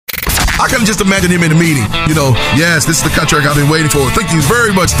I can just imagine him in a meeting. Yes, this is the contract I've been waiting for. Thank you very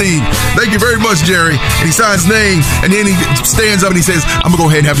much, Steve. Thank you very much, Jerry. And he signs his name, and then he stands up and he says, I'm going to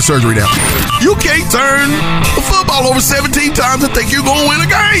go ahead and have the surgery now. You can't turn the football over 17 times and think you're going to win a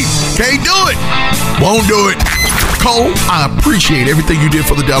game. Can't do it. Won't do it. Cole, I appreciate everything you did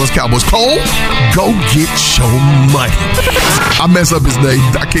for the Dallas Cowboys. Cole, go get your money. I mess up his name.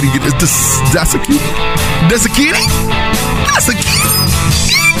 I can't even get this. That's a kitty? That's a kitty? That's a kitty.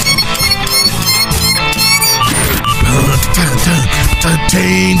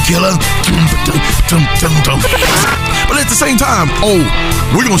 Team killer. But at the same time,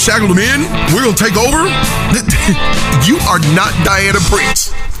 we're going to shackle them in? We're going to take over? You are not Diana Prince.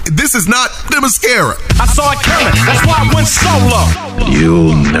 This is not the mascara. I saw it coming. That's why I went solo.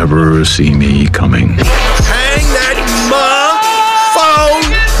 You'll never see me coming. Hang that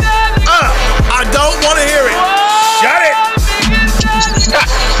phone up. I don't want to hear it. Shut it.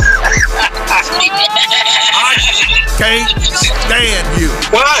 I can't stand you.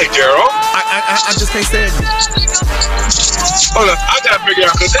 Why, Daryl? I just can't stand you. Hold on, I gotta figure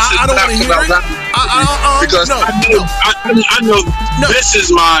out because I don't want to hear it. Because I know this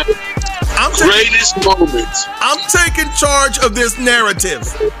is my greatest moment. I'm taking charge of this narrative.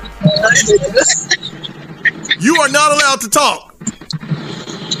 You are not allowed to talk.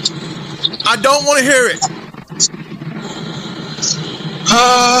 I don't want to hear it.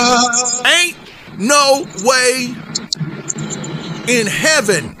 Ain't no way in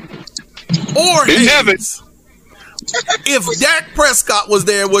heaven or in heaven. If Dak Prescott was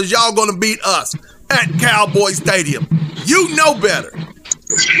there, was y'all going to beat us at Cowboys Stadium? You know better.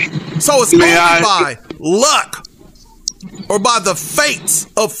 So it's only by luck or by the fates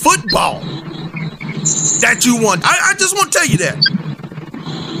of football that you won. I just want to tell you that.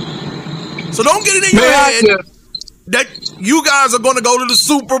 So don't get it in your head that you guys are going to go to the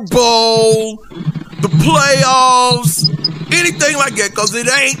Super Bowl, the playoffs, anything like that, because it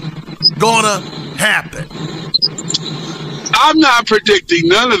ain't going to happen. I'm not predicting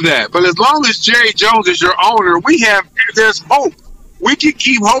none of that, but as long as Jerry Jones is your owner, there's hope. We can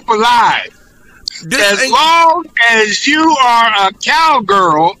keep hope alive. As long as you are a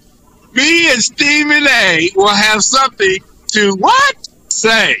cowgirl, me and Stephen A will have something to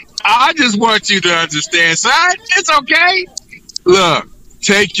say. I just want you to understand, son. It's okay. Look,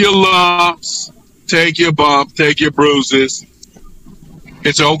 take your lumps, take your bump, take your bruises.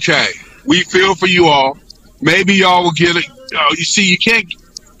 It's okay. We feel for you all. Maybe y'all will get it. You see, you can't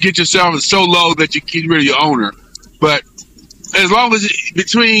get yourself so low that you get rid of your owner. But as long as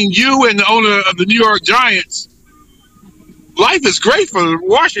between you and the owner of the New York Giants, life is great for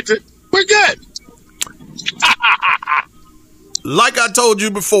Washington. We're good. Like I told you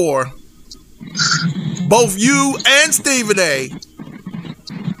before, both you and Stephen A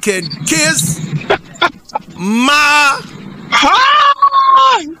can kiss my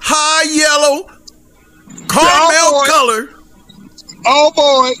high yellow caramel color. Oh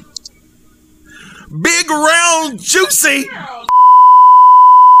boy. Big round juicy.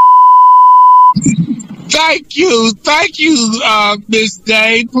 Thank you, Miss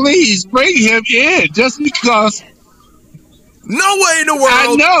Day. Please bring him in just because. No way in the world.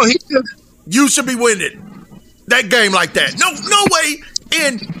 I know you should be winning that game like that. No way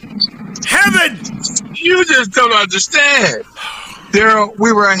in heaven. You just don't understand. Daryl,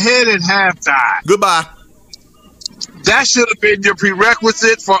 we were ahead at halftime. Goodbye. That should have been your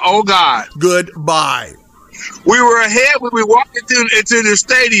prerequisite for oh God. Goodbye. We were ahead when we walked into the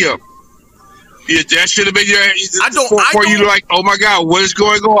stadium. Yeah, that should have been your for you like, oh my God, what is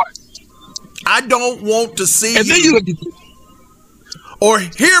going on? I don't want to see and you or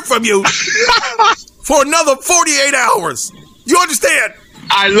hear from you for another 48 hours. You understand?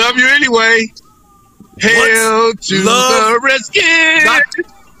 I love you anyway. Hail to the Redskins.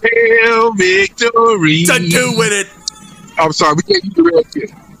 Hail victory. To do with it. I'm sorry, we can't use the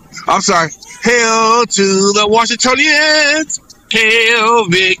Redskins. I'm sorry. Hail to the Washingtonians. Hail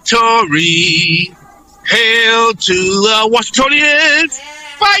victory. Hail to the Washingtonians.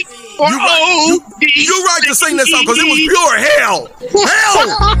 Fight for you're right to sing this song because it was pure hell. Hell!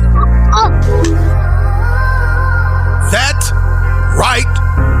 That right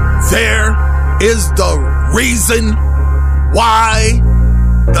there is the reason why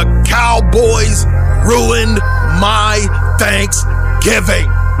the Cowboys ruined my Thanksgiving.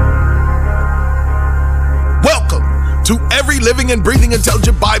 Welcome to every living and breathing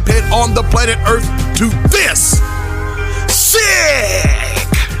intelligent biped on the planet Earth to this sick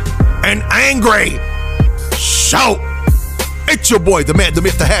and angry show. It's your boy, the man, the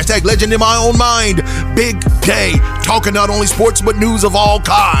myth, the hashtag legend in my own mind. Big Day, talking not only sports but news of all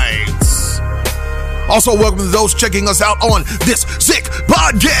kinds. Also, welcome to those checking us out on this sick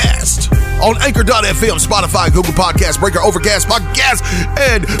podcast on Anchor.fm, Spotify, Google Podcasts, Breaker, Overcast, Podcast,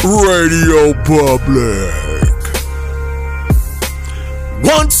 and Radio Public.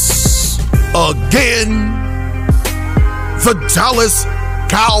 Once again, the Dallas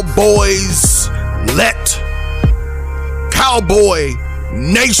Cowboys let Cowboy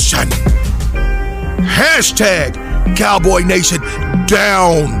Nation, hashtag Cowboy Nation,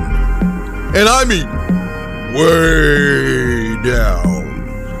 down. And I mean way down.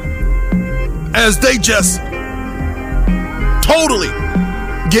 As they just totally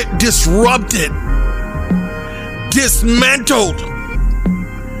get disrupted, dismantled,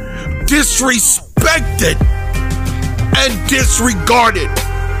 disrespected, and disregarded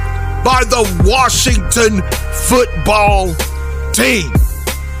by the Washington football team.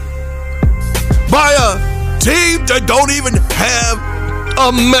 By a team that don't even have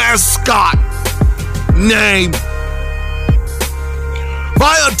a mascot name.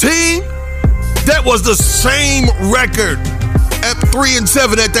 By a team that was the same record at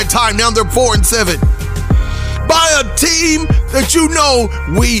 3-7 at that time. Now they're 4-7. By a team that you know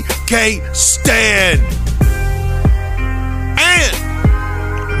we can't stand. And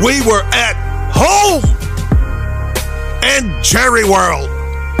we were at home and Jerry World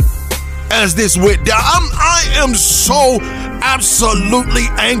as this went down. I am so absolutely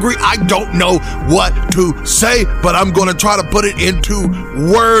angry. I don't know what to say, but I'm going to try to put it into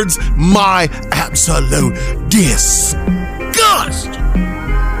words. My absolute disgust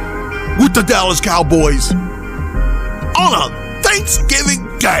with the Dallas Cowboys on a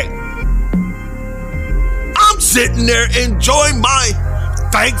Thanksgiving Day. I'm sitting there enjoying my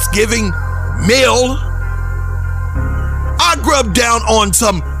Thanksgiving meal. I grubbed down on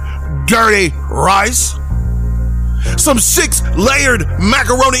some dirty rice, some 6-layered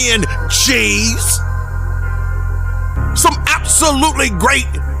macaroni and cheese, some absolutely great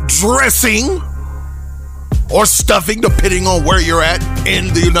dressing or stuffing, depending on where you're at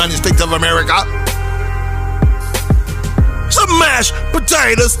in the United States of America, some mashed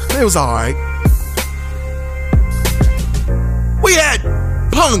potatoes. It was all right. We had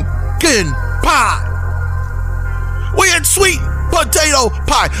pumpkin pie. We had sweet potato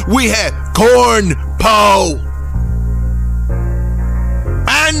pie. We had corn pone.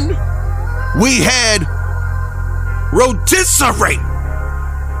 And we had rotisserie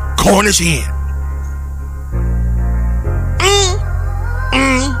Cornish hen.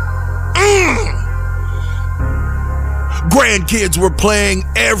 Grandkids were playing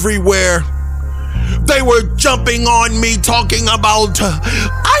everywhere. They were jumping on me, talking about,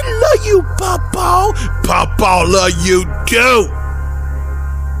 I love you, Papa. Papa love you too.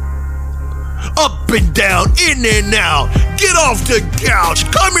 Up and down, in and out. Get off the couch.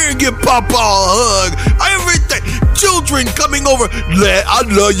 Come here and give Papa a hug. Everything. Children coming over. I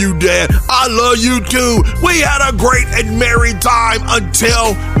love you, Dad. I love you too. We had a great and merry time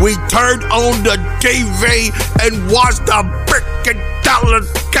until we turned on the TV and watched the frickin' Dallas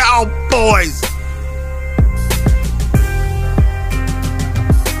Cowboys.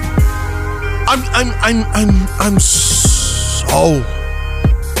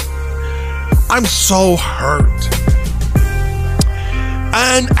 I'm so hurt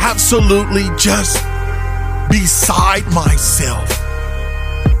and absolutely just beside myself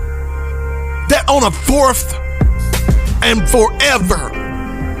that on a 4th and forever,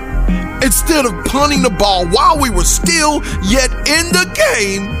 instead of punting the ball while we were still yet in the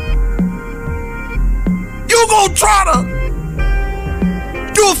game, you gonna try to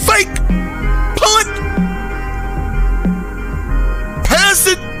do a fake punt, pass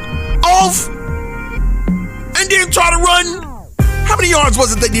it off, and then try to run. How many yards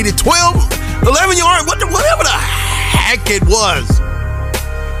was it they needed? 12? 11 yards? Whatever the heck it was.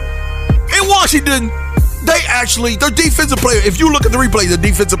 In Washington, their defensive player, if you look at the replay, the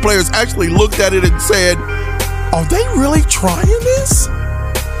defensive players actually looked at it and said, are they really trying this?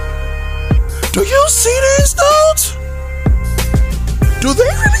 Do you see these dudes? Do they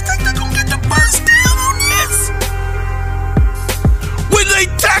really think they're going to get the first down on this? When they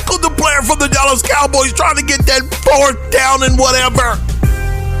tackled the player from the Dallas Cowboys trying to get that 4th down and whatever,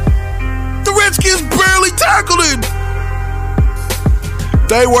 the Redskins barely tackled him.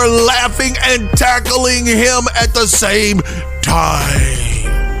 They were laughing and tackling him at the same time.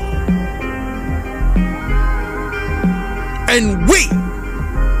 And we,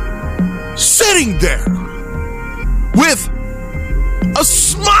 sitting there with a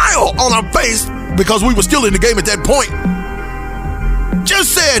smile on our face because we were still in the game at that point,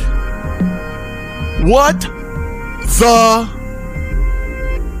 just said, what the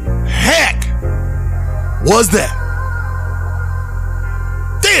heck was that.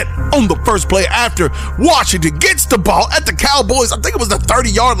 Then, on the first play after Washington gets the ball at the Cowboys, I think it was the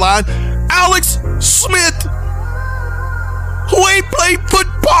 30-yard line, Alex Smith, who ain't played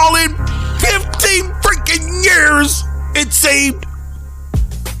football in 15 freaking years, it seemed,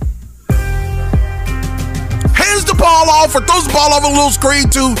 hands the ball off or throws the ball off a little screen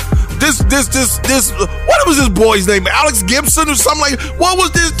to this, what was this boy's name? Alex Gibson or something like that? What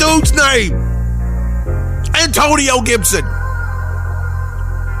was this dude's name? Antonio Gibson.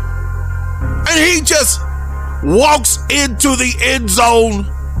 And he just walks into the end zone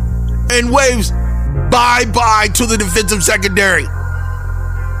and waves bye-bye to the defensive secondary.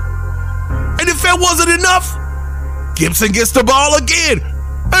 And if that wasn't enough, Gibson gets the ball again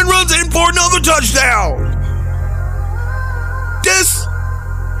and runs in for another touchdown. This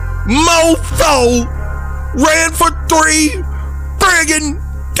mofo ran for 3 friggin'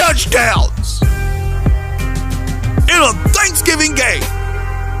 touchdowns in a Thanksgiving game.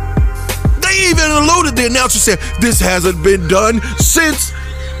 They even alluded, the announcer said, this hasn't been done since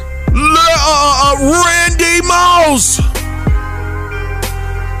Randy Moss.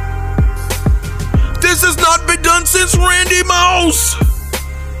 This has not been done since Randy Moss.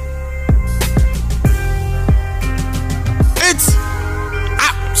 It's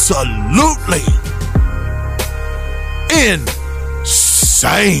absolutely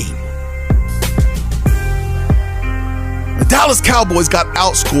insane. The Dallas Cowboys got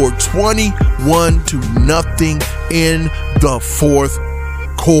outscored 21-0 in the fourth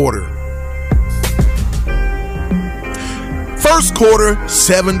quarter. First quarter,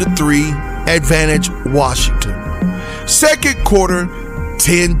 7-3, advantage Washington. Second quarter,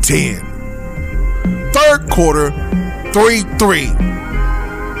 10-10. Third quarter, 3-3.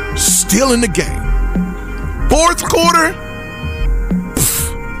 Still in the game. Fourth quarter,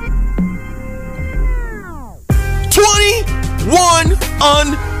 21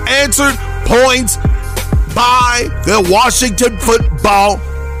 unanswered points by the Washington football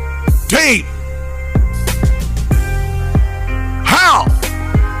team. How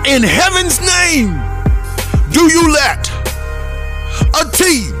in heaven's name do you let a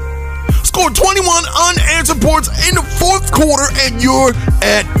team score 21 unanswered points in the fourth quarter and you're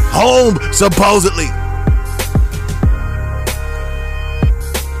at home, supposedly?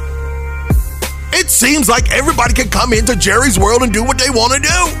 It seems like everybody can come into Jerry's world and do what they want to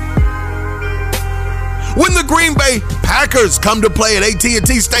do. When the Green Bay Packers come to play at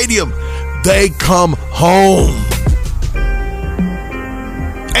AT&T Stadium, they come home.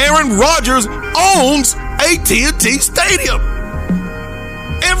 Aaron Rodgers owns AT&T Stadium.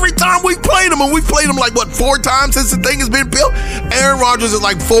 Every time we played him, and we've played him like, 4 times since the thing has been built? Aaron Rodgers is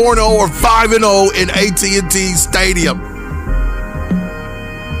like 4-0 or 5-0 in AT&T Stadium.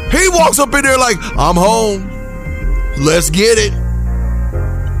 He walks up in there like, I'm home. Let's get it.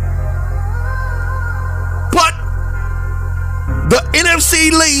 But the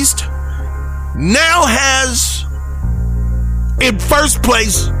NFC least now has in first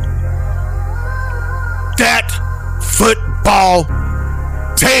place that football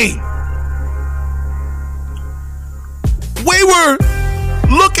team. We were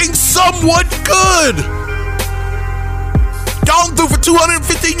looking somewhat good. Dalton threw for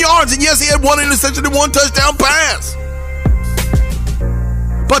 215 yards, and yes, he had 1 interception and 1 touchdown pass.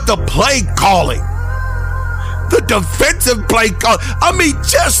 But the play calling, the defensive play calling, I mean,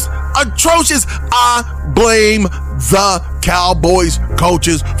 just atrocious. I blame the Cowboys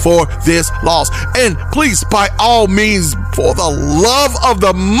coaches for this loss. And please, by all means, for the love of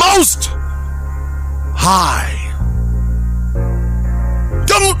the Most High,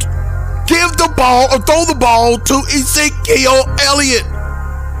 don't give the ball or throw the ball to Ezekiel Elliott.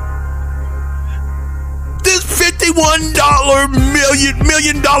 This $51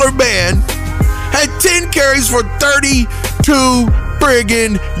 million man had 10 carries for 32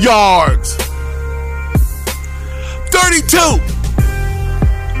 friggin' yards. 32.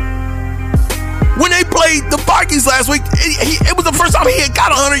 When they played the Vikings last week, it was the first time he had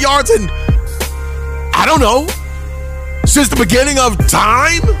got 100 yards in, I don't know, since the beginning of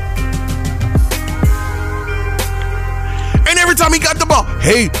time. And every time he got the ball,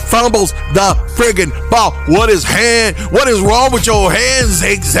 he fumbles the friggin' ball. What is wrong with your hands,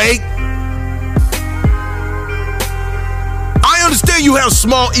 Zeke? I understand you have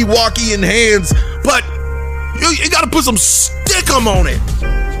small Ewokian hands, but you got to put some stickum on it.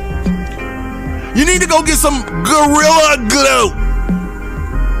 You need to go get some Gorilla Glue.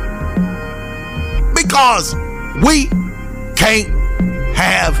 Because we can't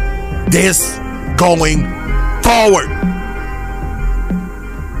have this going forward.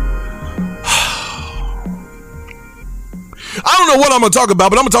 know what I'm going to talk about,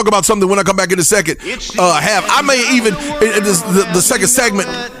 but I'm going to talk about something when I come back in the second half. I may even, in the second segment,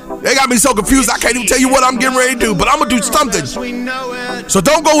 they got me so confused I can't even tell you what I'm getting ready to do, but I'm going to do something. So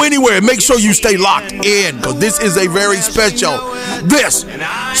don't go anywhere and make sure you stay locked in, because this is a very special, this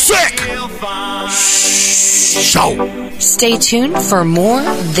sick show. Stay tuned for more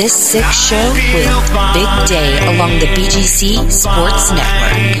This Sick Show with Big Day along the BGC Sports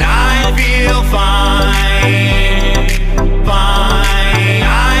Network. I feel fine, fine.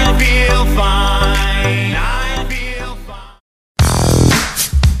 I feel fine, I feel fine.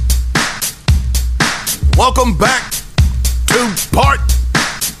 Welcome back to part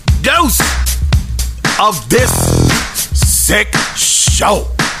dose of this sick show.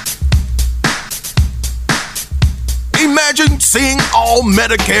 Imagine seeing all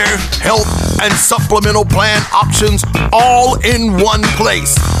Medicare, health, and supplemental plan options all in one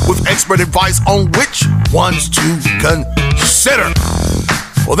place with expert advice on which ones to consider.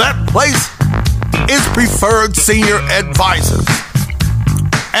 Well, that place is Preferred Senior Advisors.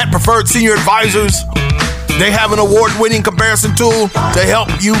 At Preferred Senior Advisors, they have an award-winning comparison tool to help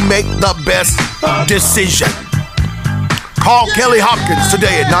you make the best decision. Call Kelly Hopkins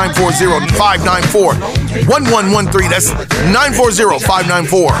today at 940-594-1113. That's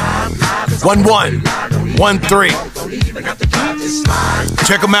 940-594-1113.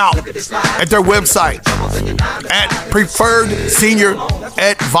 Check them out at their website at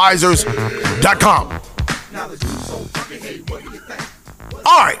preferredsenioradvisors.com.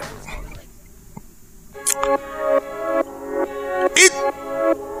 All right. It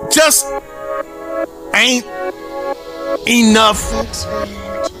just ain't enough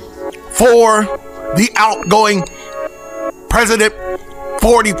for the outgoing President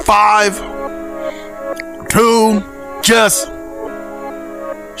 45 to just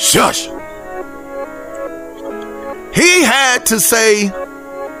shush. He had to say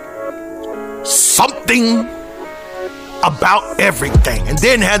something about everything, and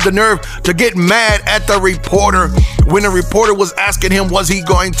then had the nerve to get mad at the reporter when the reporter was asking him, was he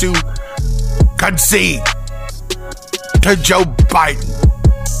going to concede to Joe Biden?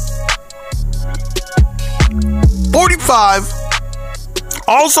 45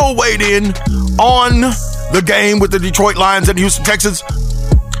 also weighed in on the game with the Detroit Lions and Houston Texans,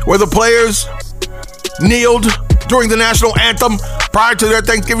 where the players kneeled during the national anthem prior to their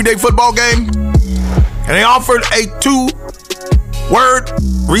Thanksgiving Day football game, and they offered a two-word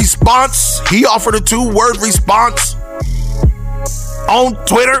response. He offered a two-word response on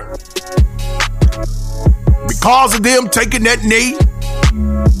Twitter because of them taking that knee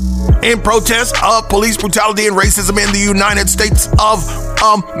in protest of police brutality and racism in the United States of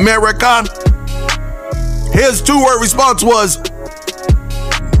America. His two-word response was,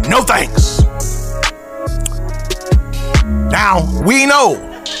 no thanks. Now, we know,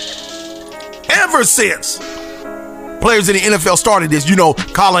 ever since players in the NFL started this, you know,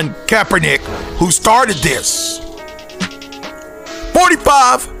 Colin Kaepernick, who started this,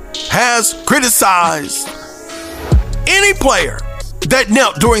 45 has criticized any player that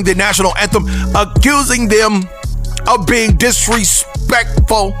knelt during the national anthem, accusing them of being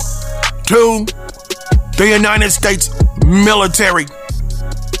disrespectful to the United States military.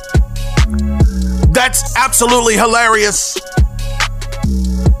 That's absolutely hilarious,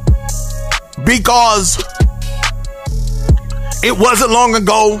 because it wasn't long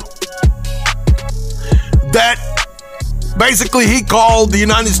ago that basically he called the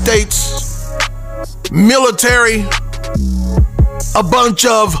United States military a bunch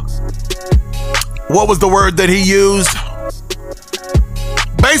of, what was the word that he used?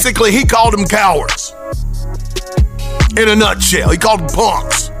 Basically, he called them cowards. In a nutshell. He called them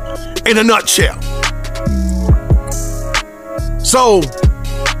punks. In a nutshell. So,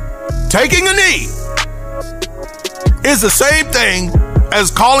 taking a knee is the same thing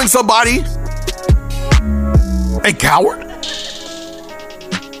as calling somebody a coward.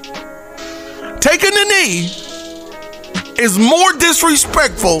 Taking the knee is more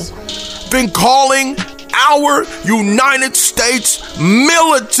disrespectful than calling our United States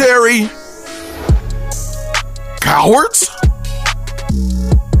military cowards.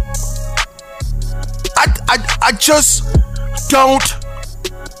 I just don't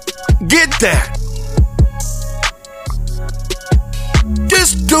get that.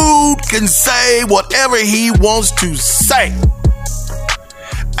 This dude can say whatever he wants to say,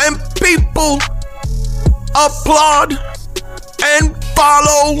 and people applaud and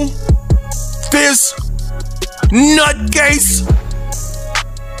follow this nutcase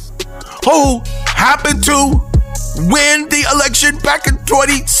who happened to win the election back in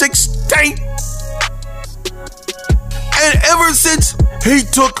 2016 And ever since he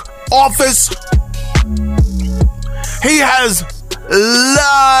took office, he has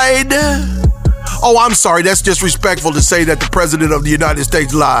lied. Oh, I'm sorry. That's disrespectful to say that the president of the United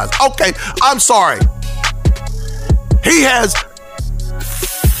States lies. Okay, I'm sorry. He has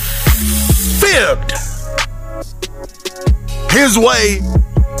fibbed his way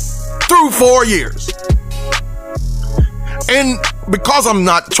through 4 years. And because I'm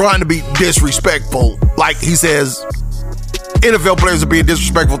not trying to be disrespectful, like he says NFL players are being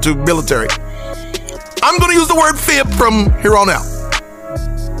disrespectful to military, I'm going to use the word fib from here on out.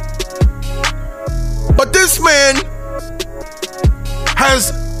 But this man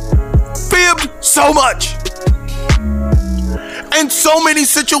has fibbed so much in so many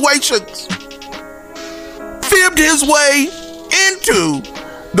situations, fibbed his way into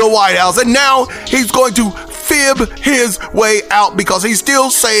the White House, and now he's going to fib his way out because he's still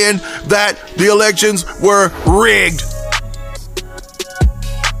saying that the elections were rigged.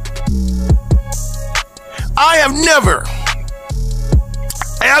 I have never,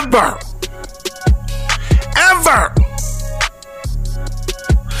 ever,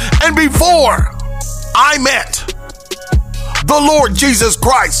 and before I met the Lord Jesus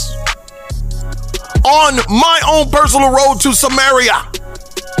Christ on my own personal road to Samaria,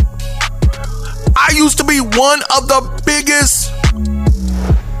 I used to be one of the biggest,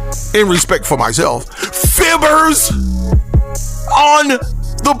 in respect for myself, fibbers on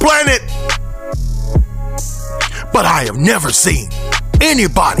the planet. But I have never seen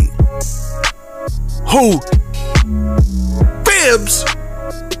anybody who fibs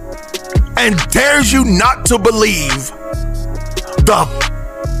and dares you not to believe the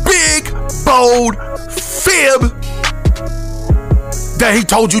big, bold fib that he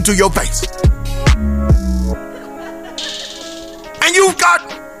told you to your face. And you've got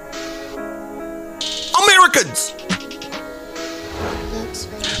Americans,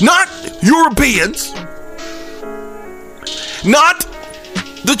 not Europeans, not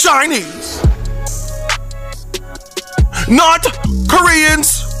the Chinese, not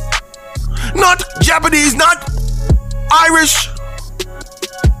Koreans, not Japanese, not Irish.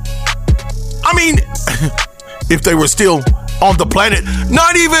 I mean, if they were still on the planet,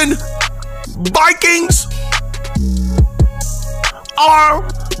 not even Vikings are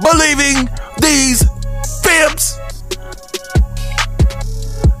believing these fibs.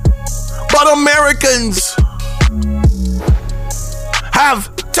 But Americans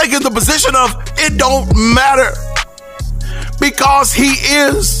have taken the position of it don't matter, because he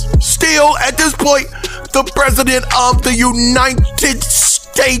is still at this point the president of the United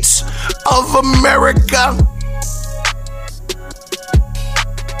States of America.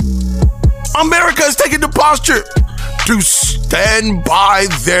 America has taken the posture to stand by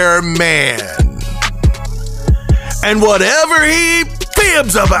their man, and whatever he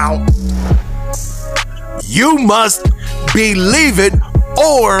fibs about, you must believe it,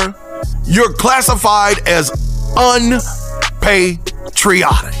 or you're classified as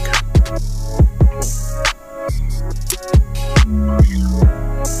unpatriotic.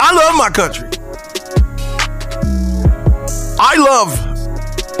 I love my country. I love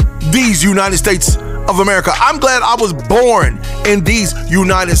these United States of America. I'm glad I was born in these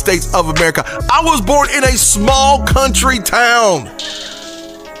United States of America. I was born in a small country town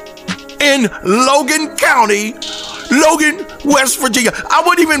in Logan County, Logan, West Virginia. I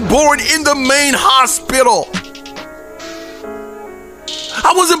wasn't even born in the main hospital.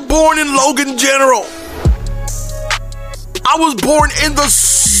 I wasn't born in Logan General. I was born in the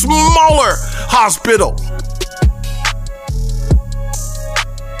smaller hospital.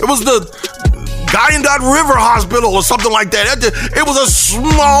 It was the Guyandotte River Hospital or something like that. It was a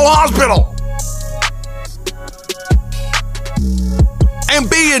small hospital. And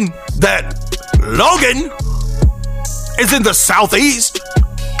being that Logan is in the southeast,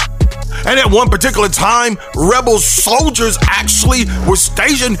 and at one particular time, rebel soldiers actually were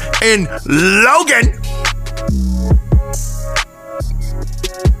stationed in Logan,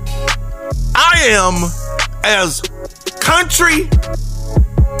 I am as country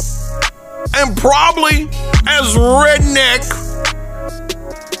and probably as redneck,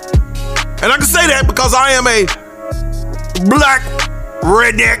 and I can say that because I am a black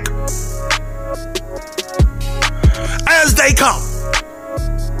redneck, as they come.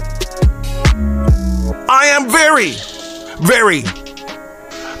 I am very, very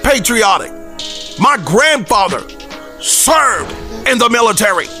patriotic. My grandfather served in the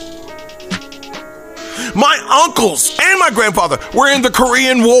military. My uncles and my grandfather were in the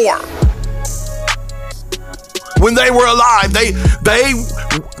Korean War. When they were alive, they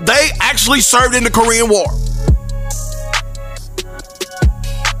actually served in the Korean War.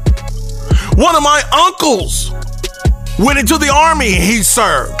 One of my uncles went into the army. He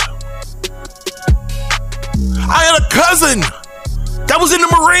served. I had a cousin that was in the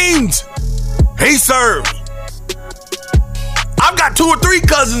Marines. He served. I've got 2 or 3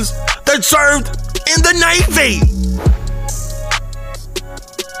 cousins that served in the Navy.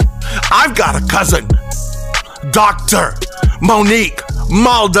 I've got a cousin, Dr. Monique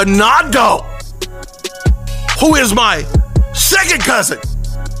Maldonado, who is my second cousin,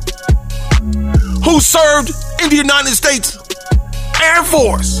 who served in the United States Air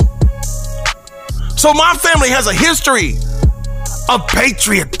Force. So my family has a history of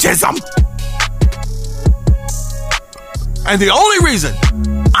patriotism. And the only reason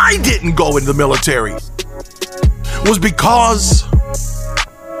I didn't go in the military was because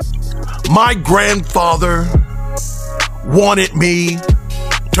my grandfather wanted me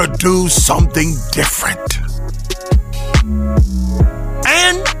to do something different.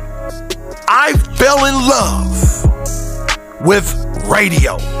 And I fell in love with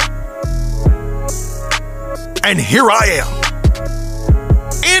radio. And here I am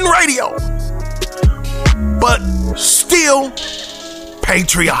in radio, but still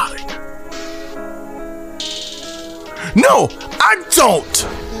patriotic. No, I don't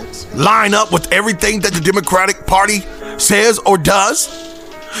line up with everything that the Democratic Party says or does,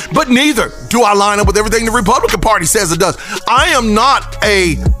 but neither do I line up with everything the Republican Party says or does. I am not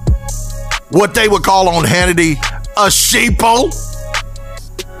what they would call on Hannity, a sheeple.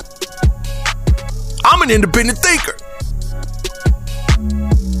 I'm an independent thinker.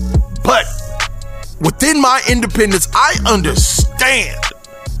 But within my independence, I understand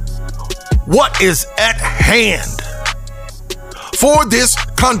what is at hand for this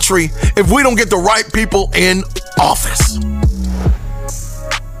country if we don't get the right people in office.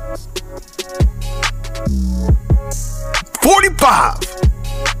 '45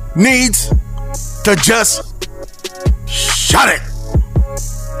 needs to just shut it.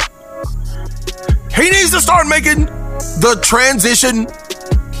 He needs to start making the transition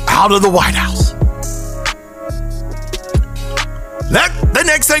out of the White House. Let the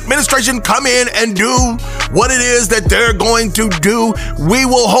next administration come in and do what it is that they're going to do. We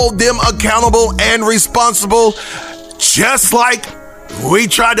will hold them accountable and responsible, just like we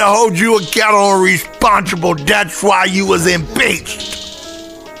tried to hold you accountable and responsible. That's why you was impeached.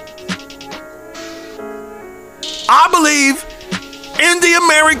 I believe in the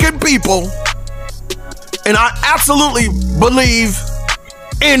American people, and I absolutely believe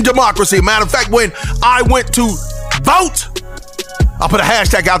in democracy. Matter of fact, when I went to vote, I'll put a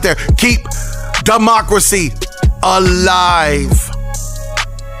hashtag out there, keep democracy alive.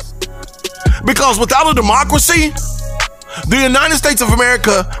 Because without a democracy, the United States of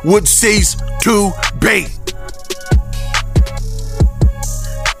America would cease to be.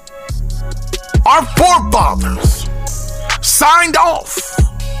 Our forefathers signed off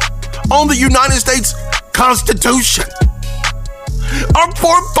on the United States Constitution. Our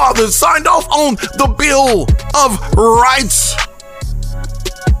forefathers signed off on the Bill of Rights.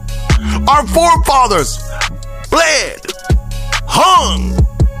 Our forefathers bled, hung,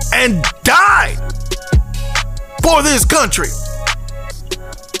 and died for this country.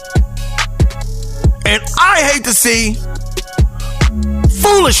 And I hate to see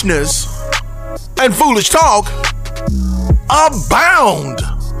foolishness and foolish talk abound,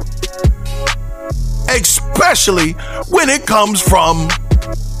 especially when it comes from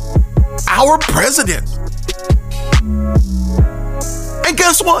our president. And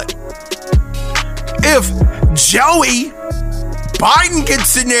guess what? If Joey Biden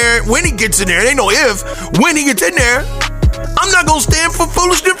gets in there, when he gets in there, it ain't no if, when he gets in there, I'm not gonna stand for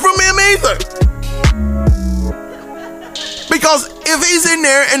foolishness from him either. Because if he's in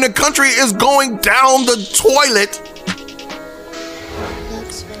there and the country is going down the toilet,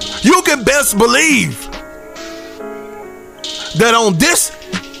 you can best believe that on this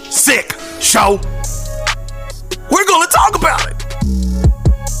sick show, we're gonna talk about it.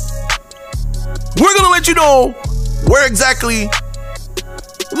 We're gonna let you know where exactly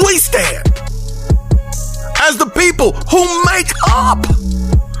we stand as the people who make up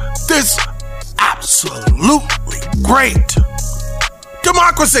this absolutely great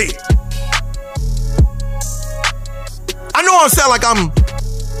democracy. I know I sound like I'm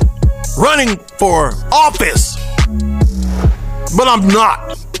running for office, but I'm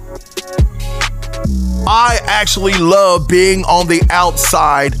not. I actually love being on the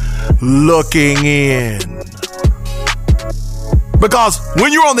outside looking in. Because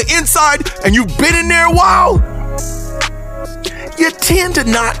when you're on the inside and you've been in there a while, you tend to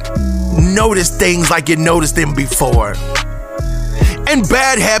not notice things like you noticed them before. And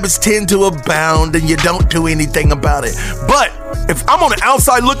bad habits tend to abound and you don't do anything about it. But if I'm on the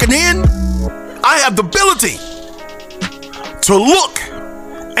outside looking in, I have the ability to look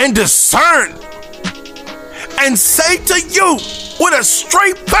and discern and say to you with a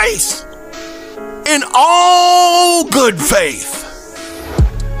straight face, in all good faith,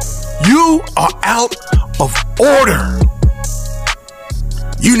 you are out of order.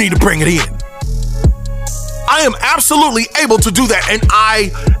 You need to bring it in. I am absolutely able to do that, and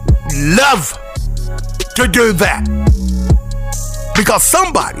I love to do that because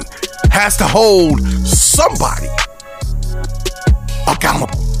somebody has to hold somebody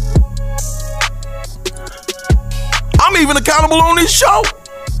accountable. I'm even accountable on this show.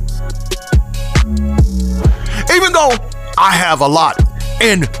 Even though I have a lot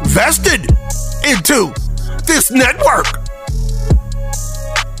invested into this network,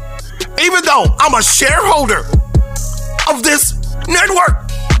 even though I'm a shareholder of this network,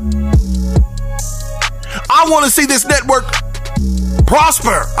 I want to see this network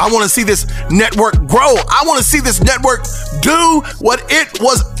prosper. I want to see this network grow. I want to see this network do what it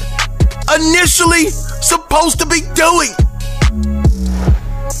was initially supposed to be doing.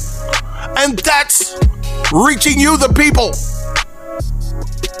 And that's reaching you, the people,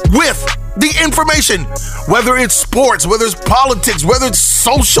 with the information, whether it's sports, whether it's politics, whether it's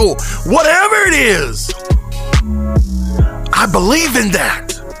social, whatever it is. I believe in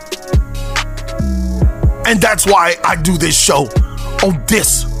that. And that's why I do this show on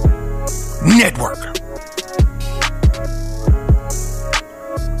this network.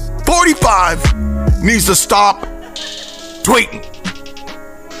 45 needs to stop tweeting.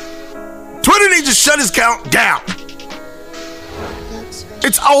 Twitter needs to shut his account down.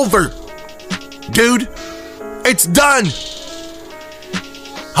 It's over, dude. It's done,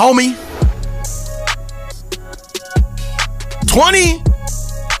 homie.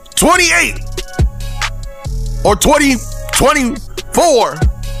 2028 or 2024,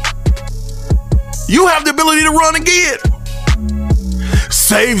 you have the ability to run again.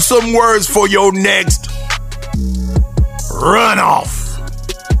 Save some words for your next runoff.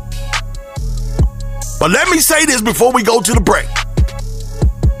 But let me say this before we go to the break.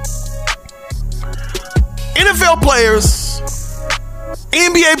 NFL players,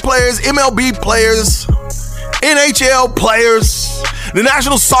 NBA players, MLB players, NHL players, the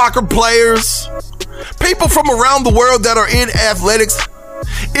national soccer players, people from around the world that are in athletics,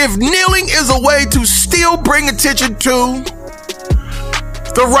 if kneeling is a way to still bring attention to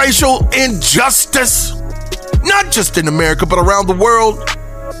the racial injustice, not just in America, but around the world,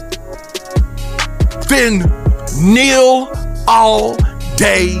 then kneel all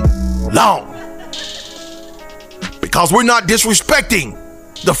day long. Because we're not disrespecting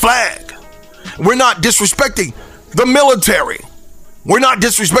the flag. We're not disrespecting the military. We're not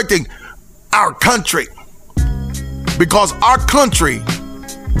disrespecting our country. Because our country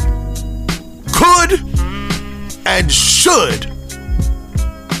could and should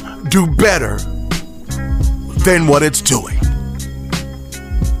do better than what it's doing.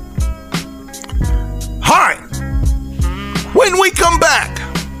 All right. When we come back,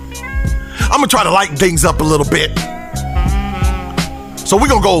 I'm going to try to lighten things up a little bit. So we're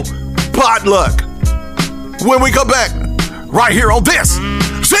going to go potluck when we come back right here on this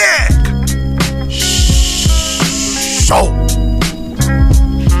Sick Show.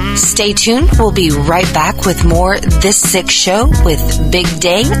 Stay tuned. We'll be right back with more This Sick Show with Big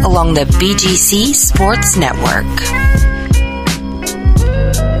Day along the BGC Sports Network.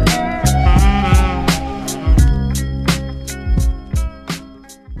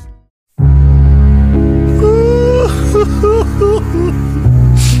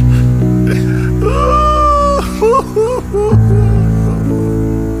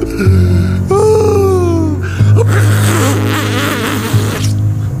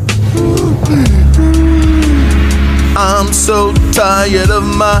 I'm so tired of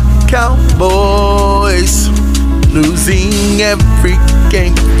my Cowboys losing every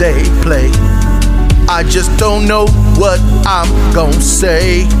game they play. I just don't know what I'm gonna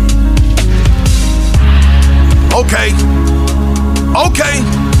say. Okay,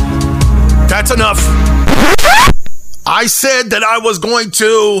 that's enough. I said that I was going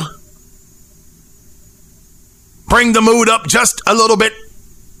to bring the mood up just a little bit.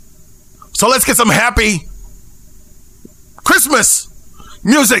 So let's get some happy Christmas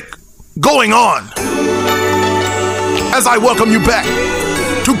music going on as I welcome you back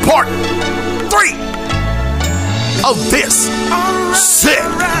to part 3 of this Sick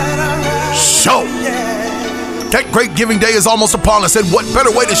Show. That great giving day is almost upon us, and what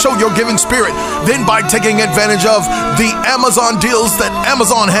better way to show your giving spirit than by taking advantage of the Amazon deals that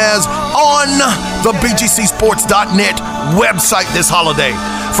Amazon has on the BGCsports.net website this holiday.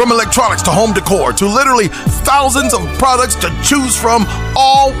 From electronics to home decor to literally thousands of products to choose from,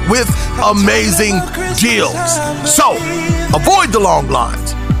 all with amazing deals. So, avoid the long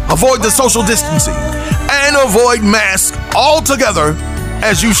lines, avoid the social distancing, and avoid masks altogether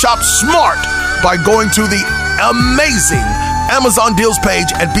as you shop smart by going to the amazing Amazon deals page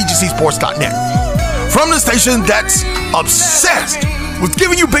at BGCsports.net. From the station that's obsessed with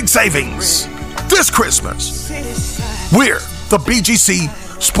giving you big savings this Christmas, we're the BGC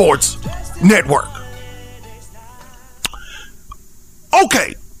Sports Network.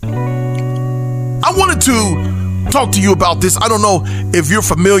 Okay, I wanted to talk to you about this. I don't know if you're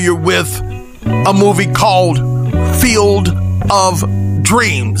familiar with a movie called Field of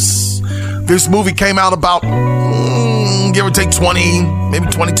Dreams. This movie came out about, give or take 20, maybe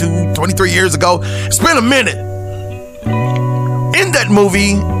 22, 23 years ago. It's been a minute. In that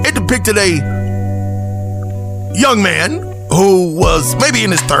movie, it depicted a young man who was maybe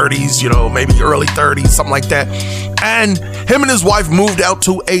in his 30s, maybe early 30s, something like that. And him and his wife moved out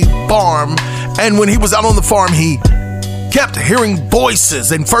to a farm. And when he was out on the farm, he kept hearing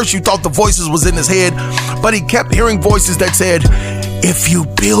voices. And first you thought the voices was in his head, but he kept hearing voices that said, if you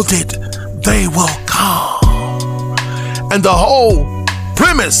build it, they will come. And the whole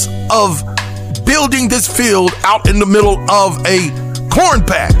premise of building this field out in the middle of a corn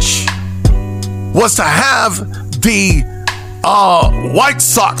patch was to have the White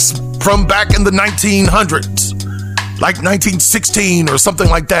Sox from back in the 1900s, like 1916 or something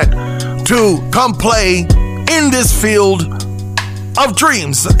like that, to come play in this Field of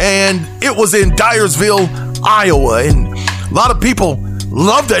Dreams. And it was in Dyersville, Iowa. And a lot of people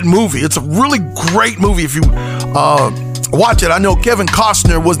love that movie. It's a really great movie if you watch it. I know Kevin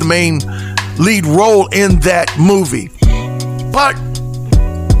Costner was the main lead role in that movie. But,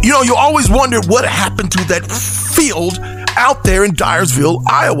 you always wondered what happened to that field out there in Dyersville,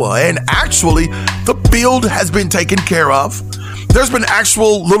 Iowa. And actually, the field has been taken care of. There's been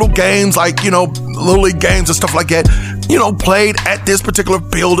actual little games like, little league games and stuff like that, played at this particular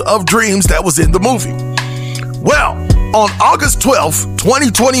Field of Dreams that was in the movie. Well, on August 12th,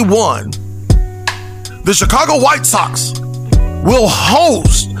 2021, the Chicago White Sox will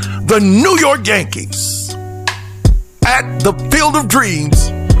host the New York Yankees at the Field of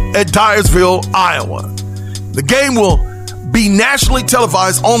Dreams at Dyersville, Iowa. The game will be nationally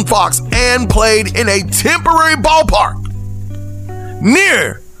televised on Fox and played in a temporary ballpark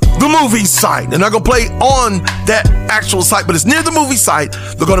near the movie site. They're not going to play on that actual site, but it's near the movie site.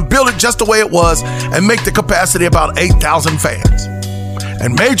 They're going to build it just the way it was and make the capacity about 8,000 fans.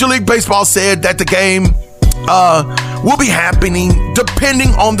 And Major League Baseball said that the game will be happening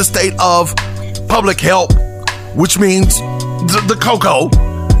depending on the state of public health, which means the COCO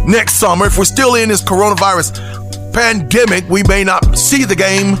next summer. If we're still in this coronavirus pandemic, we may not see the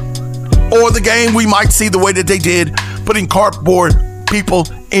game, or the game we might see the way that they did, putting cardboard people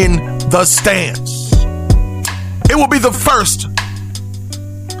in the stands. It will be the first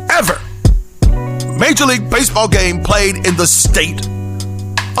ever Major League Baseball game played in the state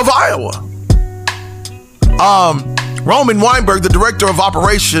of Iowa. Roman Weinberg, the director of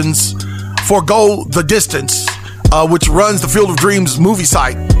operations for Go the Distance, which runs the Field of Dreams movie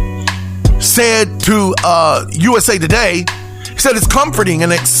site, said to USA Today, he said it's comforting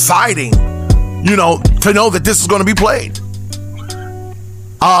and exciting, to know that this is going to be played.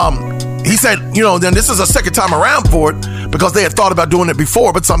 He said, then this is a second time around for it because they had thought about doing it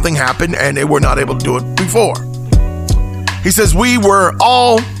before, but something happened and they were not able to do it before. He says, we were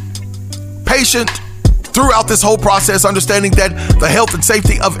all patient throughout this whole process, understanding that the health and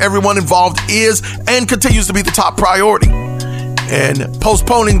safety of everyone involved is and continues to be the top priority. And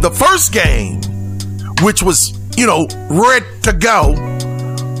postponing the first game, which was, ready to go,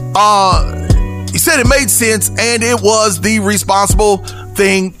 he said it made sense and it was the responsible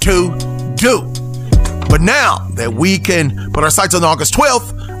thing to do. But now that we can put our sights on August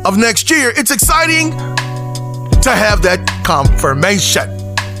 12th of next year, it's exciting to have that confirmation.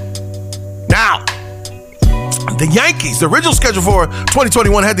 Now, the Yankees, the original schedule for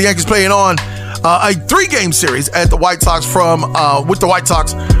 2021 had the Yankees playing on a 3-game series at the White Sox with the White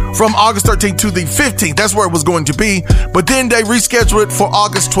Sox from August 13th to the 15th. That's where it was going to be. But then they rescheduled it for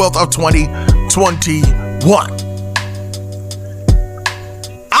August 12th of 2021.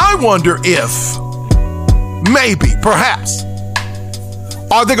 I wonder if, maybe, perhaps,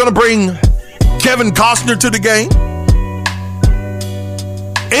 are they going to bring Kevin Costner to the game?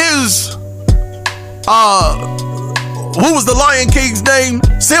 Is who was the Lion King's name?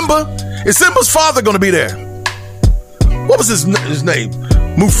 Simba? Is Simba's father going to be there? What was his name?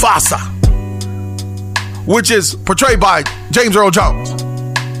 Mufasa, which is portrayed by James Earl Jones.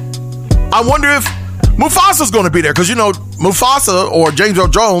 I wonder if Mufasa's going to be there, because you know Mufasa, or James Earl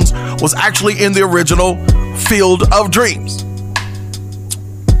Jones, was actually in the original Field of Dreams.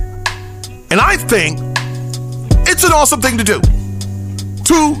 And I think it's an awesome thing to do,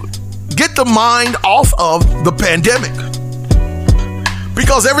 to get the mind off of the pandemic,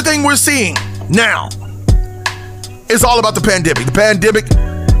 because everything we're seeing now is all about the pandemic. The pandemic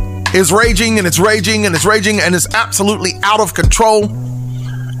is raging and it's raging and it's raging and it's absolutely out of control.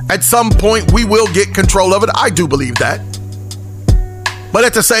 At some point, we will get control of it. I do believe that. But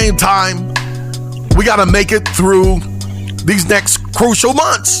at the same time, we got to make it through these next crucial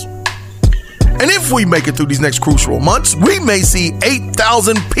months. And if we make it through these next crucial months, we may see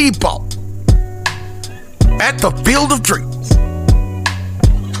 8,000 people at the Field of Dreams.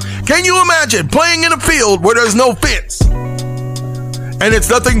 Can you imagine playing in a field where there's no fence and it's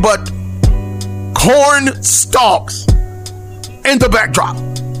nothing but corn stalks in the backdrop?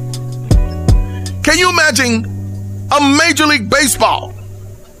 Can you imagine a Major League Baseball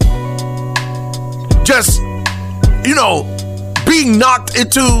just, being knocked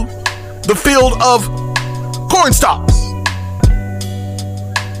into the field of corn stalks?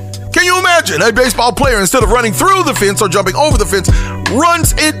 Can you imagine a baseball player, instead of running through the fence or jumping over the fence,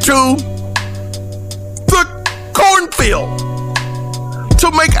 runs into the cornfield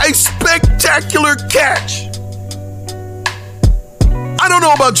to make a spectacular catch? I don't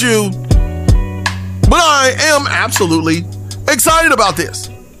know about you, but I am absolutely excited about this.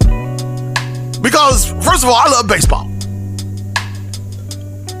 Because, first of all, I love baseball.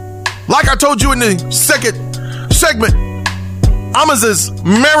 Like I told you in the second segment, I'm as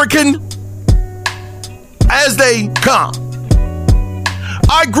American as they come.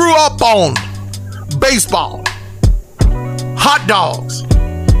 I grew up on baseball, hot dogs,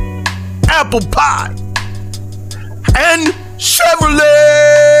 apple pie, and Chevrolet.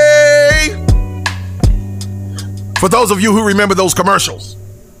 For those of you who remember those commercials.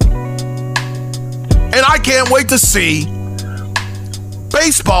 And I can't wait to see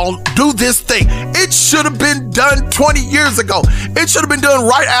baseball do this thing. It should have been done 20 years ago. It should have been done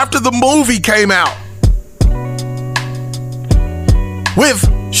right after the movie came out, with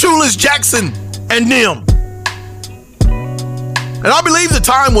Shoeless Jackson and them. And I believe the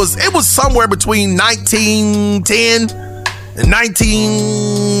time was somewhere between 1910 and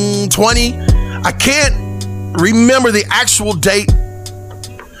 1920. I can't remember the actual date,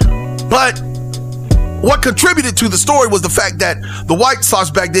 but what contributed to the story was the fact that the White Sox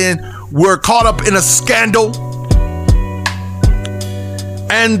back then were caught up in a scandal,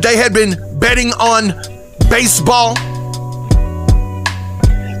 and they had been betting on baseball,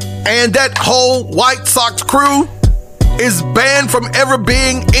 and that whole White Sox crew is banned from ever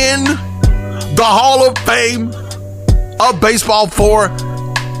being in the Hall of Fame of baseball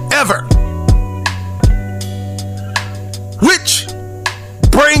forever. Which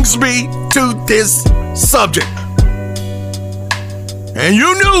brings me to this subject. And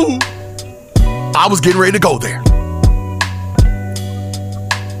you knew I was getting ready to go there.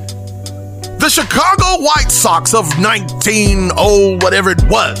 The Chicago White Sox of 1900, whatever it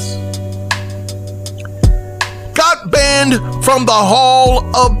was, got banned from the Hall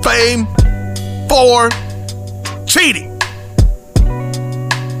of Fame for cheating.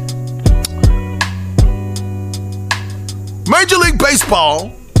 Major League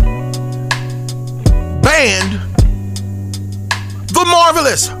Baseball banned the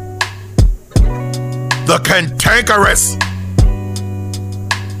marvelous, the cantankerous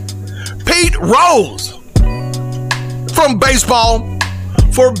Pete Rose from baseball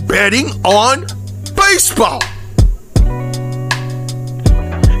for betting on baseball.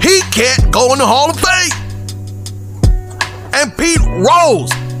 He can't go in the Hall of Fame. And Pete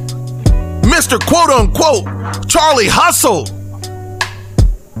Rose, Mr. quote-unquote Charlie Hustle,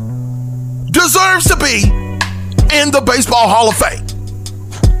 deserves to be in the Baseball Hall of Fame.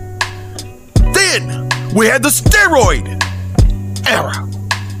 Then we had the steroid era.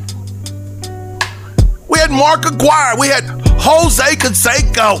 We had Mark Aguirre. We had Jose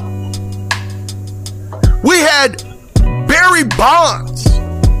Canseco. We had Barry Bonds.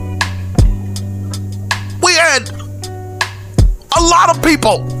 We had a lot of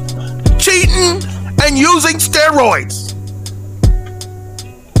people cheating and using steroids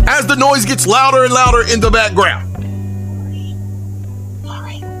as the noise gets louder and louder in the background.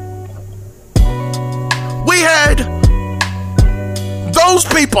 We had those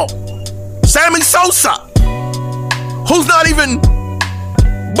people, Sammy Sosa, who's not even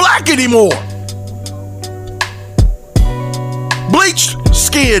black anymore. Bleached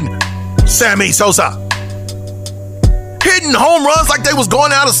skin Sammy Sosa. Hitting home runs like they was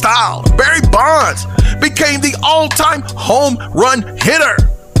going out of style. Barry Bonds became the all-time home run hitter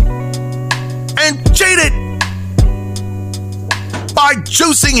and cheated by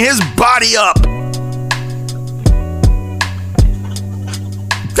juicing his body up.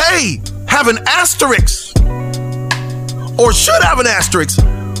 They have an asterisk, or should have an asterisk,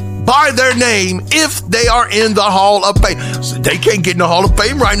 by their name if they are in the Hall of Fame. So they can't get in the Hall of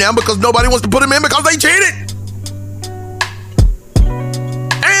Fame right now because nobody wants to put them in because they cheated.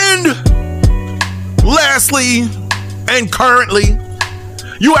 And lastly, and currently,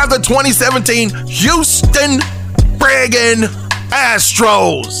 you have the 2017 Houston friggin'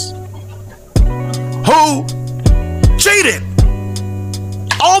 Astros, who cheated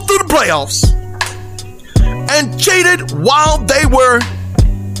all through the playoffs and cheated while they were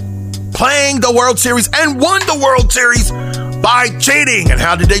playing the World Series and won the World Series by cheating. And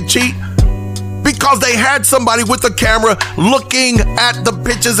how did they cheat? Because they had somebody with the camera looking at the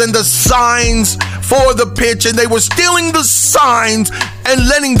pitches and the signs for the pitch, and they were stealing the signs and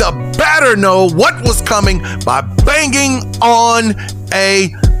letting the batter know what was coming by banging on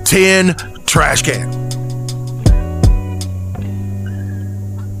a tin trash can.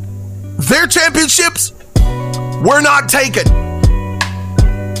 Their championships were not taken.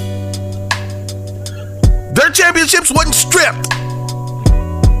 Their championships wasn't stripped.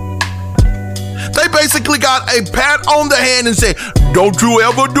 They basically got a pat on the hand and said, "Don't you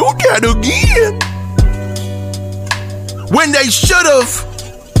ever do that again." When they should have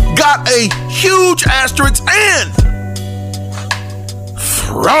got a huge asterisk and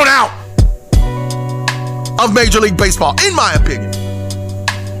thrown out of Major League Baseball, in my opinion.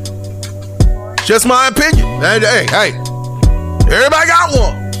 Just my opinion. Hey, everybody got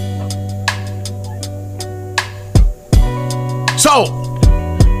one. So,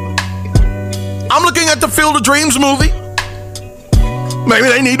 I'm looking at the Field of Dreams movie. Maybe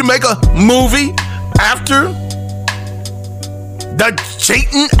they need to make a movie after the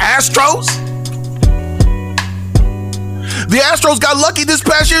cheating Astros. The Astros got lucky this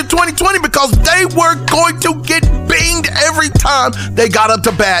past year in 2020 because they were going to get binged every time they got up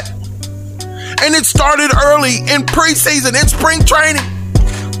to bat. And it started early in preseason, in spring training.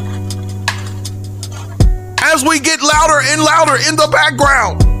 As we get louder and louder in the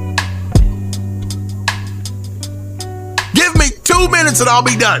background. Give me 2 minutes and I'll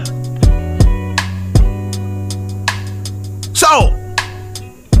be done. So,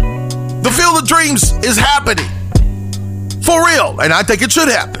 the Field of Dreams is happening. For real. And I think it should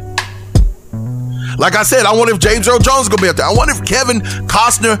happen. Like I said, I wonder if James Earl Jones is going to be out there. I wonder if Kevin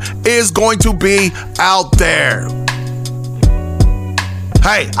Costner is going to be out there.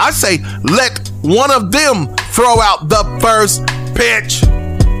 Hey, I say let one of them throw out the first pitch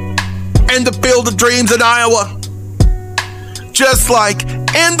in the Field of Dreams in Iowa. Just like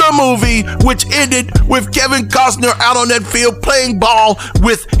in the movie, which ended with Kevin Costner out on that field playing ball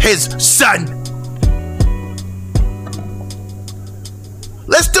with his son.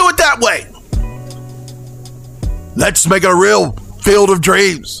 Let's do it that way. Let's make a real Field of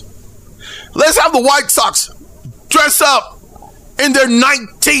Dreams. Let's have the White Sox dress up in their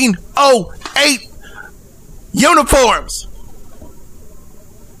 1908 uniforms.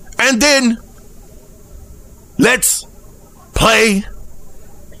 And then let's play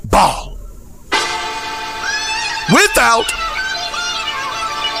ball without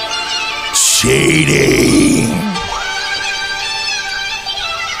cheating.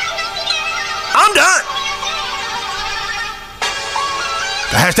 I'm done.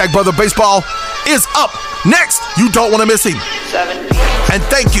 The hashtag Brother Baseball is up next. You don't want to miss him. And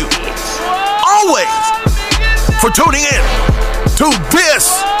thank you always for tuning in to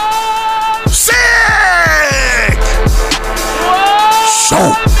this